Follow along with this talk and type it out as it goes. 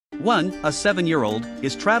One, a 7-year-old,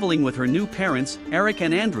 is traveling with her new parents, Eric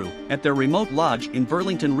and Andrew, at their remote lodge in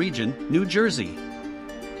Burlington Region, New Jersey.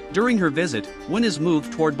 During her visit, Wynn is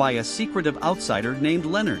moved toward by a secretive outsider named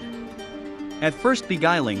Leonard. At first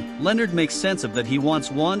beguiling, Leonard makes sense of that he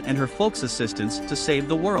wants Wynn and her folks' assistance to save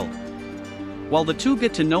the world. While the two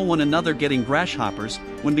get to know one another getting grasshoppers,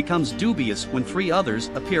 Wynn becomes dubious when 3 others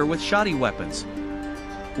appear with shoddy weapons.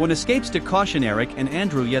 Wynn escapes to caution Eric and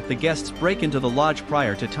Andrew, yet the guests break into the lodge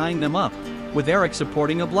prior to tying them up, with Eric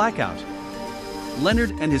supporting a blackout.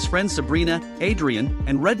 Leonard and his friends Sabrina, Adrian,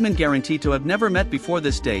 and Redmond guarantee to have never met before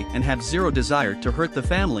this day and have zero desire to hurt the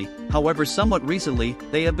family. However, somewhat recently,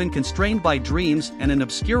 they have been constrained by dreams and an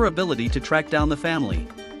obscure ability to track down the family.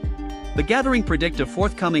 The gathering predict a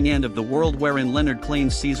forthcoming end of the world wherein Leonard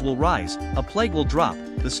claims seas will rise, a plague will drop,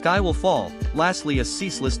 the sky will fall, lastly a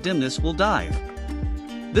ceaseless dimness will dive.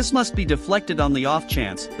 This must be deflected on the off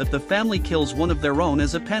chance that the family kills one of their own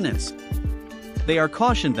as a penance. They are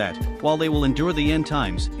cautioned that, while they will endure the end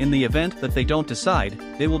times, in the event that they don't decide,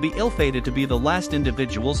 they will be ill-fated to be the last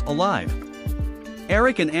individuals alive.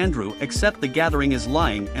 Eric and Andrew accept the gathering is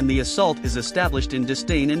lying and the assault is established in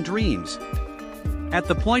disdain and dreams. At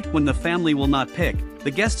the point when the family will not pick, the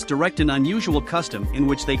guests direct an unusual custom in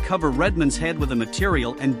which they cover Redmond's head with a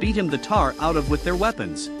material and beat him the tar out of with their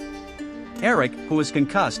weapons. Eric, who is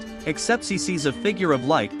concussed, accepts he sees a figure of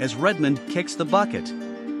light as Redmond kicks the bucket.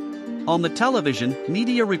 On the television,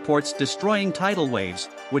 media reports destroying tidal waves,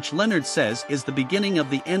 which Leonard says is the beginning of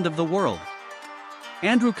the end of the world.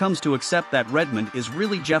 Andrew comes to accept that Redmond is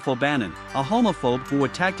really Jeff O'Bannon, a homophobe who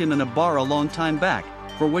attacked him in a bar a long time back,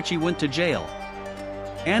 for which he went to jail.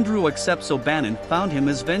 Andrew accepts O'Bannon found him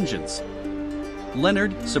as vengeance.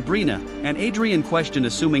 Leonard, Sabrina, and Adrian question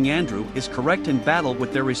assuming Andrew is correct and battle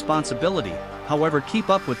with their responsibility, however keep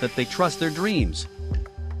up with that they trust their dreams.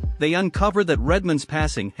 They uncover that Redmond's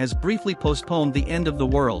passing has briefly postponed the end of the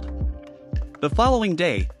world. The following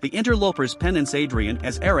day, the interlopers penance Adrian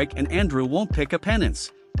as Eric and Andrew won't pick a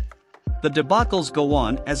penance. The debacles go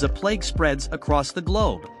on as a plague spreads across the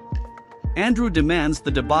globe. Andrew demands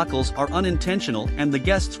the debacles are unintentional and the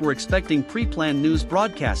guests were expecting pre-planned news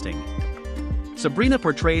broadcasting. Sabrina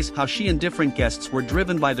portrays how she and different guests were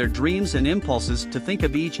driven by their dreams and impulses to think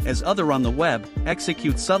of each as other on the web,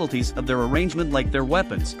 execute subtleties of their arrangement like their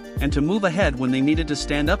weapons, and to move ahead when they needed to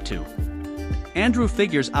stand up to. Andrew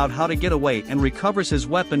figures out how to get away and recovers his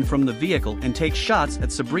weapon from the vehicle and takes shots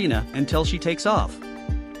at Sabrina until she takes off.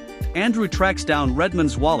 Andrew tracks down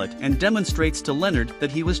Redmond's wallet and demonstrates to Leonard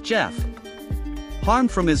that he was Jeff.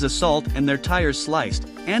 Harmed from his assault and their tires sliced,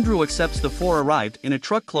 Andrew accepts the 4 arrived in a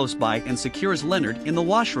truck close by and secures Leonard in the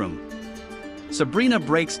washroom. Sabrina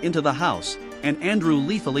breaks into the house, and Andrew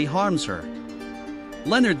lethally harms her.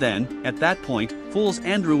 Leonard then, at that point, fools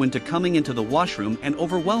Andrew into coming into the washroom and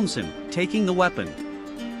overwhelms him, taking the weapon.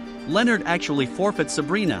 Leonard actually forfeits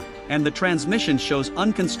Sabrina, and the transmission shows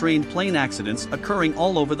unconstrained plane accidents occurring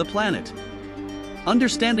all over the planet.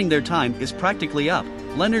 Understanding their time is practically up,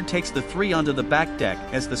 Leonard takes the 3 onto the back deck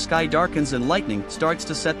as the sky darkens and lightning starts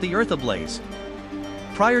to set the earth ablaze.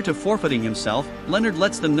 Prior to forfeiting himself, Leonard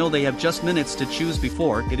lets them know they have just minutes to choose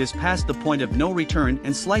before it is past the point of no return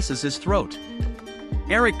and slices his throat.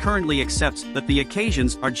 Eric currently accepts that the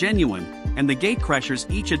occasions are genuine, and the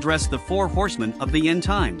gatecrashers each address the 4 horsemen of the end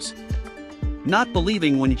times. Not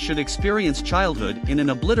believing one should experience childhood in an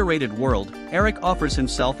obliterated world, Eric offers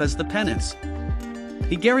himself as the penance.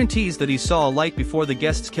 He guarantees that he saw a light before the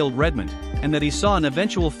guests killed Redmond, and that he saw an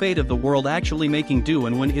eventual fate of the world actually making do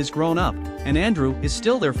and when is grown up, and Andrew is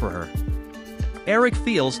still there for her. Eric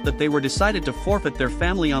feels that they were decided to forfeit their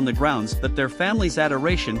family on the grounds that their family's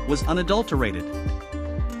adoration was unadulterated.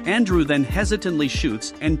 Andrew then hesitantly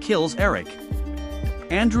shoots and kills Eric.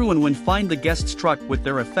 Andrew and Wynn find the guests' truck with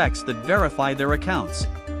their effects that verify their accounts.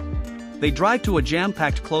 They drive to a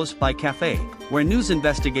jam-packed close-by cafe, where news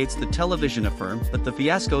investigates the television affirm that the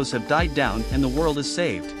fiascos have died down and the world is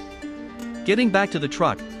saved. Getting back to the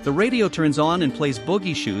truck, the radio turns on and plays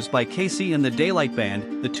Boogie Shoes by Casey and the Daylight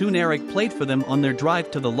Band, the tune Eric played for them on their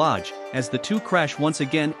drive to the lodge, as the two crash once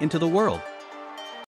again into the world.